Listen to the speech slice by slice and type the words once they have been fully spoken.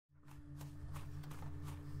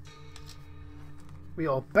we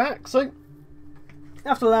are back. So,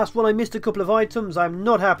 after the last one, I missed a couple of items. I'm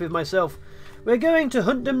not happy with myself. We're going to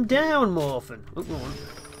hunt them down more often. Oh, go on.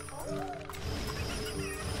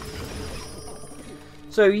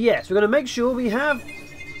 So, yes, we're going to make sure we have...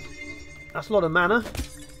 That's a lot of mana.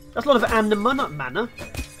 That's a lot of anima, not mana.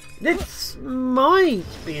 This might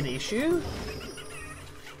be an issue.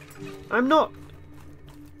 I'm not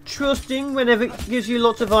trusting whenever it gives you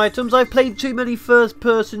lots of items. I've played too many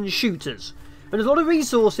first-person shooters. When there's a lot of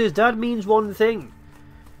resources, that means one thing.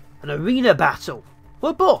 An arena battle.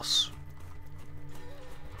 Or a boss.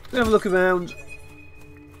 Let's have a look around.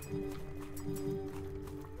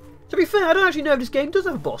 To be fair, I don't actually know if this game does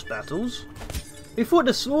have boss battles. We fought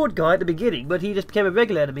the sword guy at the beginning, but he just became a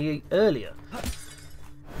regular enemy earlier.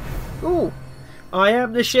 Ooh. I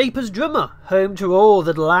am the Shaper's drummer, home to all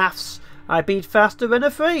that laughs. I beat faster when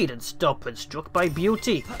afraid, and stop when struck by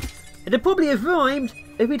beauty. It'd probably have rhymed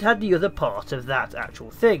if we'd had the other part of that actual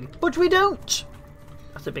thing, but we don't.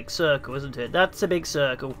 That's a big circle, isn't it? That's a big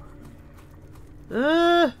circle.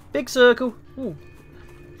 Big circle. Ooh.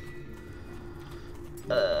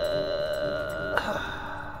 I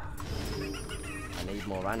need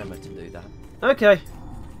more anima to do that. Okay.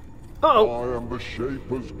 Uh-oh. I am the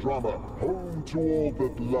Shaper's drummer, home to all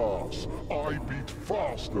that laughs. I beat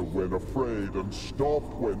faster when afraid and stop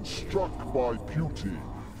when struck by beauty.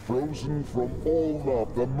 Frozen from all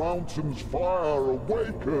love, the mountain's fire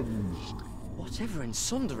awakens. Whatever in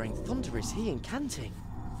sundering thunder is he incanting?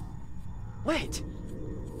 Wait!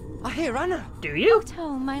 I hear Anna! Do you?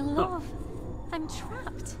 OTTO, my love. I'm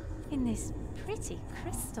trapped in this pretty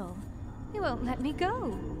crystal. You won't let me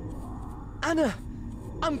go. Anna!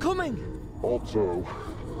 I'm coming! OTTO.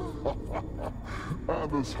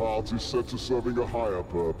 Anna's heart is set to serving a higher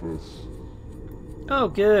purpose. Oh,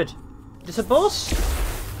 good. Is this a boss?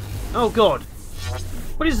 Oh, God.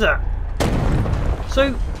 What is that?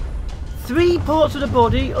 So, 3 parts of the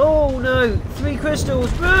body. Oh, no. 3 crystals.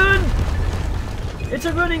 Run! It's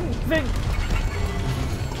a running thing.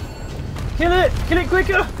 Kill it! Kill it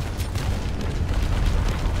quicker!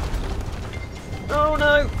 Oh,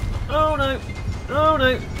 no. Oh, no. Oh,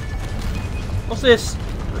 no. What's this?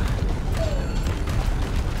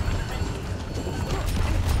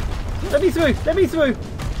 Let me through! Let me through!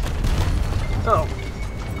 Oh.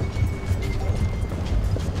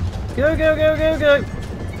 Go, go, go, go, go!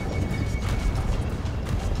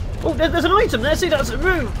 Oh, there's an item there! See, that's a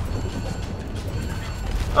rune!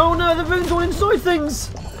 Oh no, the rune's all inside things!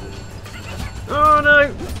 Oh no!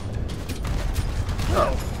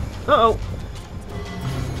 Uh-oh. Uh-oh.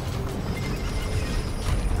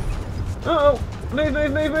 Uh-oh! Move,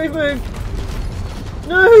 move, move, move, move!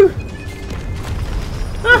 No!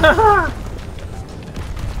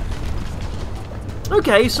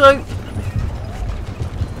 Okay, so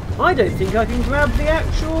I don't think I can grab the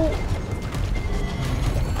actual...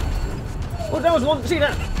 Oh, that was one... See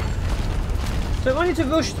that? So I need to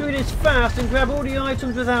rush through this fast and grab all the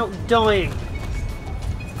items without dying.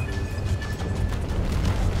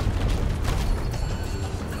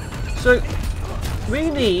 So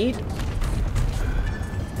we need...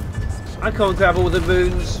 I can't grab all the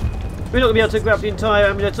runes. We're not going to be able to grab the entire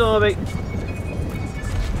amulet, are we?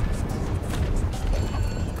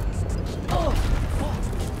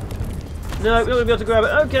 No, we're not going to be able to grab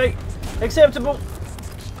it. Okay, acceptable.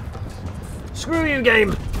 Screw you,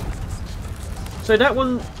 game. So that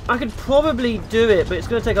one, I could probably do it, but it's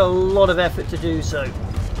going to take a lot of effort to do so.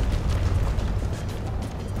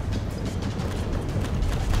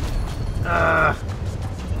 Ah.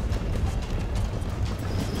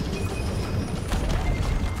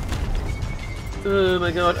 Oh my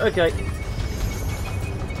god, okay.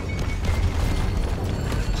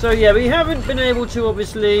 So yeah, we haven't been able to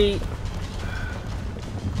obviously...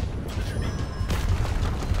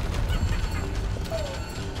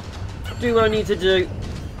 do what I need to do.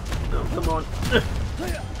 Oh, come on.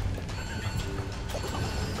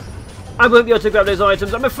 I won't be able to grab those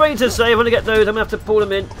items. I'm afraid to say if I want to get those, I'm going to have to pull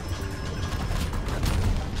them in.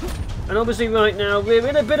 And obviously right now, we're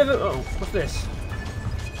in a bit of a... Oh, what's this?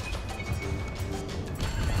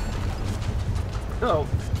 Oh.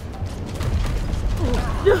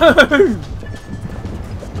 No!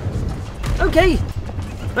 Okay!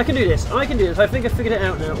 I can do this. I can do this. I think I figured it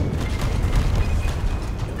out now.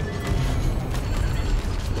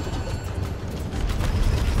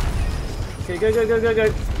 Okay, go, go, go, go,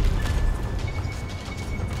 go.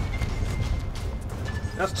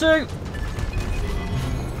 That's 2.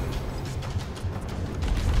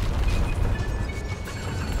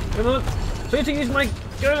 Come on. So I need to use my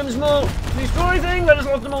golems more. Destroy things. I just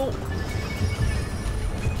lost them all.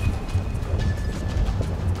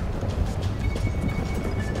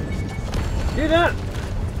 that!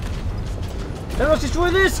 Now let's destroy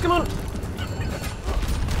this! Come on!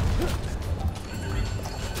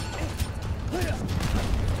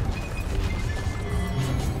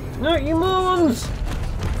 No, you morons!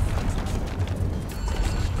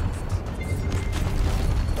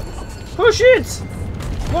 Push it!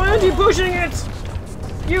 Why aren't you pushing it?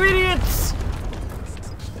 You idiots!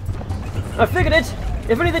 I figured it!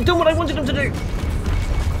 If only they'd done what I wanted them to do!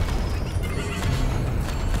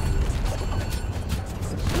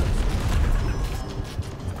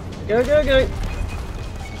 Go, go, go!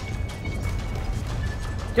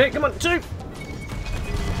 Okay, come on, 2!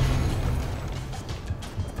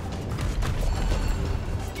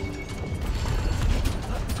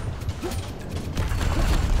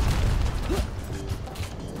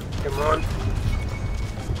 Come on!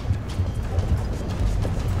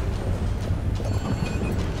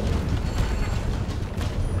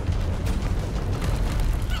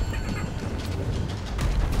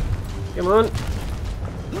 Come on!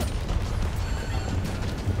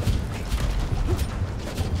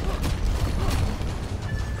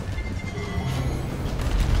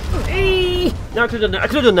 No, I could have done that. I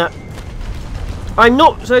could have done that. I'm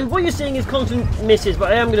not. So what you're seeing is constant misses, but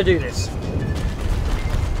I am going to do this.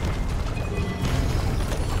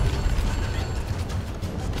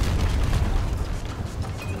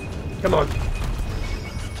 Come on.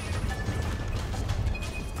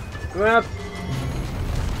 Grab.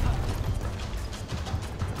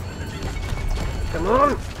 Come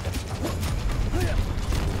on.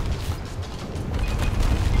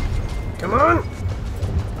 Come on.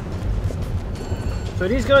 So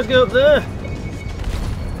these guys go up there.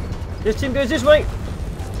 This team goes this way.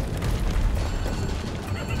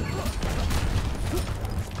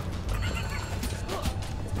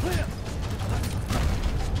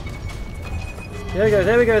 There we go,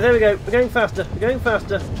 there we go, there we go. We're going faster, we're going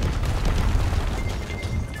faster.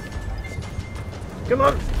 Come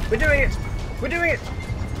on, we're doing it. We're doing it.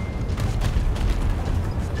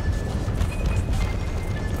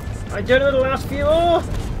 I don't know the last few more.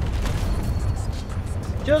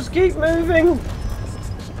 Just keep moving!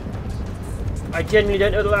 I genuinely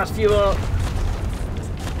don't know the last few are.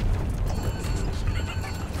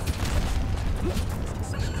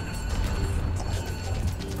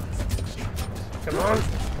 Come on!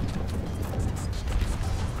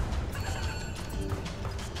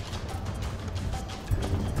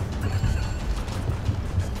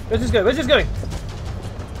 Where's this going? Where's this going?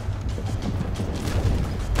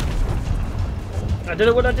 I don't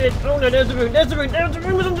know what I did. Oh no, there's the rune, there's the rune, there's the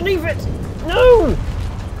rune was underneath it! No!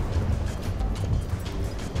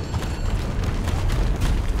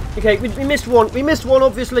 Okay, we missed one. We missed one,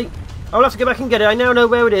 obviously. I'll have to go back and get it. I now know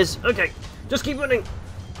where it is. Okay, just keep running.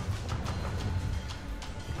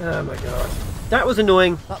 Oh my god. That was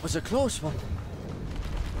annoying. That was a close one.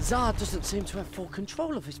 Zahr doesn't seem to have full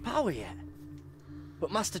control of his power yet.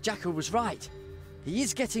 But Master Jacko was right. He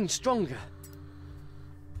is getting stronger.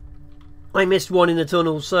 I missed one in the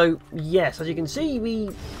tunnel, so yes, as you can see,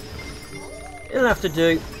 it'll have to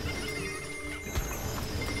do.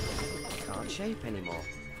 Can't shape anymore.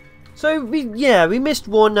 So we missed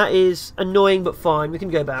one. That is annoying, but fine. We can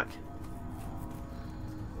go back.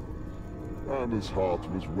 Anna's heart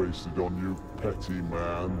was wasted on you, petty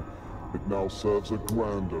man. It now serves a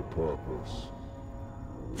grander purpose.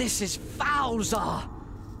 This is foul, Zahr!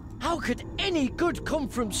 How could any good come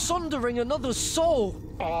from sundering another's soul?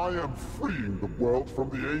 I am freeing the world from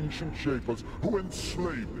the ancient shapers who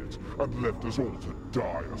enslaved it and left us all to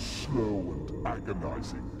die a slow and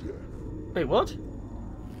agonizing death. Wait, what?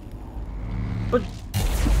 But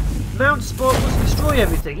Mount Spot must destroy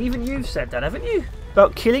everything. Even you've said that, haven't you?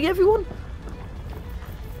 About killing everyone?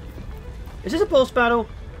 Is this a boss battle?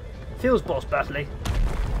 Feels boss battle-y.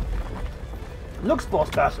 Looks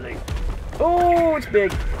boss battle-y. Oh, it's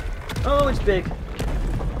big. Oh, it's big.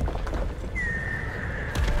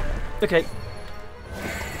 Okay.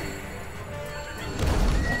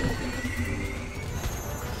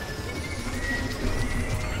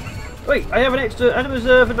 Wait, I have an extra and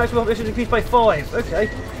reserve and maximum population increased by 5. Okay.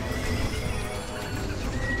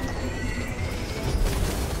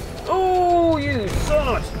 Oh, you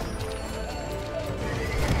sod!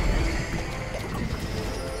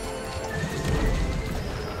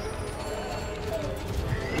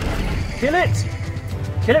 Kill it!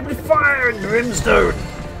 Kill it with fire and brimstone!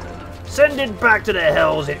 Send it back to the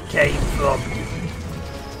hells it came from!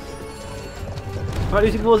 Right,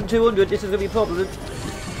 losing more than 200, this is going to be a problem.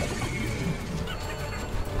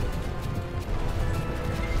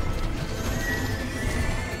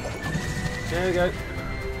 There we go.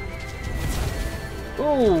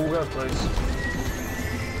 Ooh, that was close.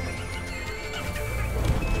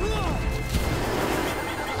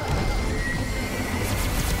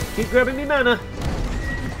 Keep grabbing me mana.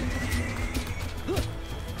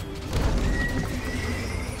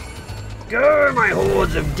 Go, my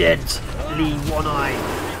hordes of deadly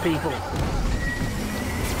one-eyed people.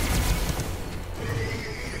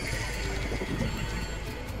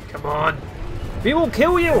 Come on. We will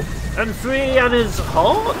kill you and free Anna's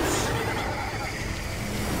hearts.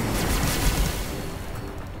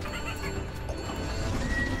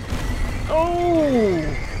 Oh!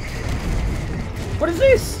 What is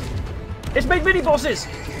this? It's made mini bosses.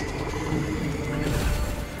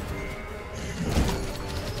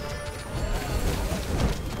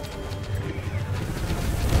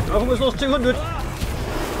 I've almost lost 200.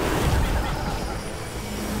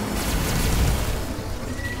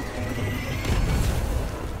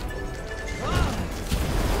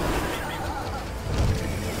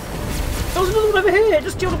 There's another one over here. It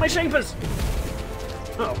just killed all my shapers.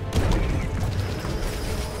 Oh.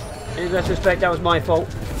 In retrospect, that was my fault.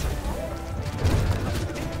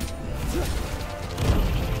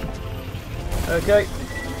 Okay.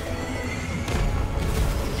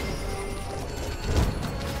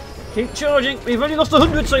 Keep charging. We've only lost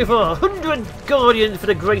 100 so far. 100 guardians for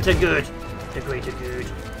the greater good. The greater good.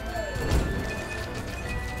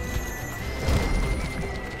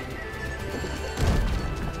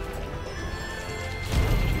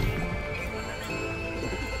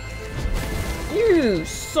 You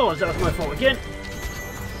sods, that was my fault again.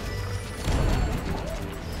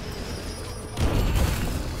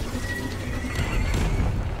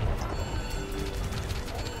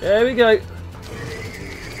 There we go.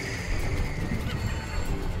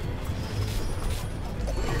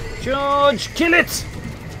 Charge! Kill it!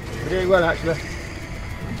 We're doing well, actually.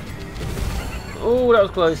 Oh, that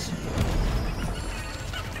was close.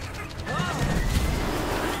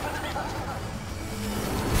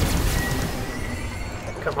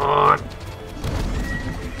 Come on!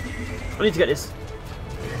 I need to get this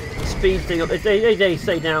speed thing up. They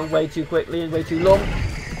stay down way too quickly and way too long.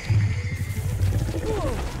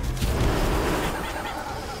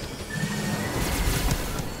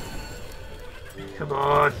 Come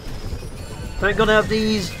on! Thank God I have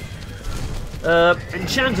these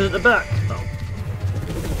enchanters at the back. Oh.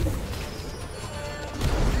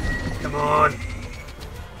 Come on!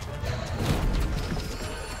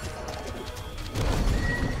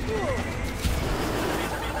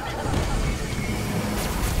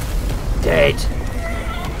 Dead!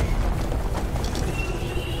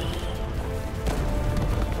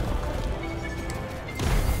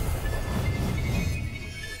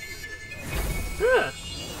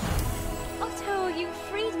 OTTO, you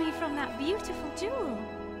freed me from that beautiful jewel.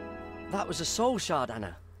 That was a soul shard,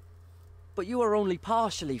 Anna. But you are only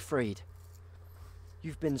partially freed.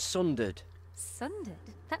 You've been sundered. Sundered?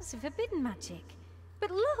 That's forbidden magic.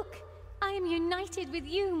 But look! I am united with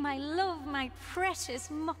you, my love, my precious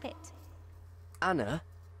Muppet. Anna,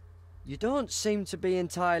 you don't seem to be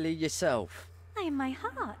entirely yourself. I am my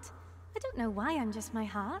heart. I don't know why I'm just my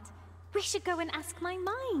heart. We should go and ask my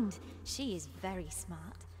mind. She is very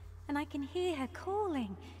smart, and I can hear her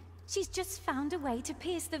calling. She's just found a way to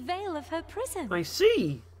pierce the veil of her prison. I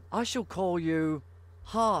see. I shall call you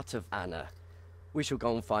Heart of Anna. We shall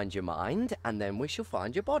go and find your mind, and then we shall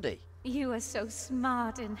find your body. You are so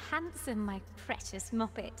smart and handsome, my precious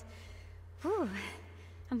Muppet. Ooh,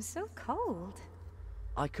 I'm so cold.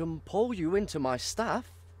 I can pull you into my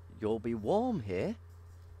staff. You'll be warm here.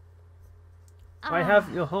 I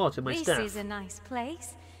have your heart in my staff. This is a nice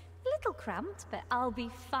place. A little cramped, but I'll be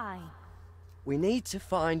fine. We need to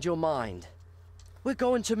find your mind. We're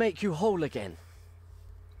going to make you whole again.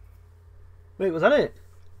 Wait, was that it?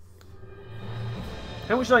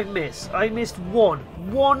 How much did I miss? I missed one.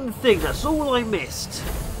 One thing. That's all I missed.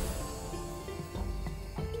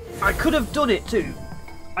 I could have done it too.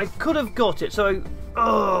 I could have got it. So,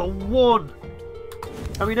 oh, one.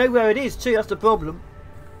 And we know where it is too. That's the problem.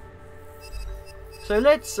 So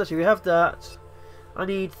let's see. We have that. I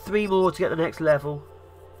need 3 more to get the next level.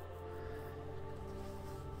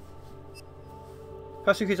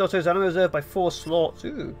 Pass increase OTTO's Anima reserved by 4 slots.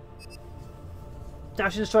 Ooh.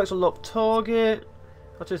 Dashing strikes unlock target.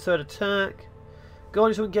 OTTO third attack.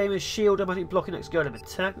 Guardians from gamer's shield automatically blocking next golem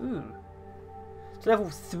attack. Ooh. It's level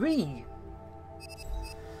 3.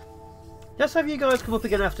 Let's have you guys come up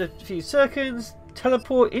again after a few seconds.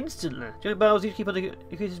 Teleport instantly. Giant battles need to keep on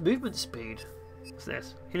increases movement speed. What's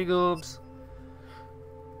this? Healing orbs.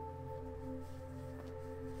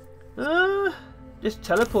 This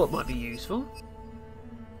teleport might be useful.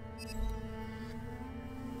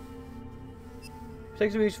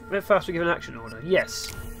 Takes a move faster given action order.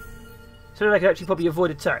 Yes. So now I can actually probably avoid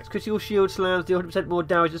attacks. Critical shield slams deal 100% more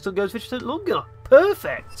damage and stun goes 50% longer.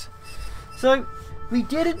 perfect. So, we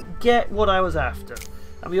didn't get what I was after.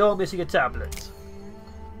 And we are missing a tablet.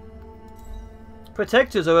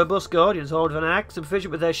 Protectors are robust guardians, armed with an axe and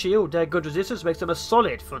proficient with their shield. Their good resistance makes them a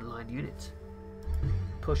solid frontline unit.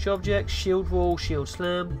 Push objects, shield wall, shield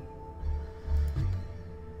slam.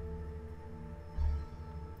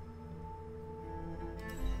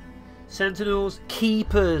 Sentinels,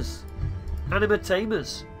 keepers, anima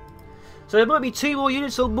tamers. So there might be 2 more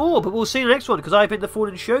units or more, but we'll see in the next one, because I've been the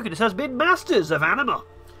Fallen Shogun. This has been Masters of Anima.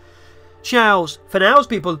 Ciao for now,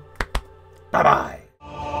 people. Bye bye.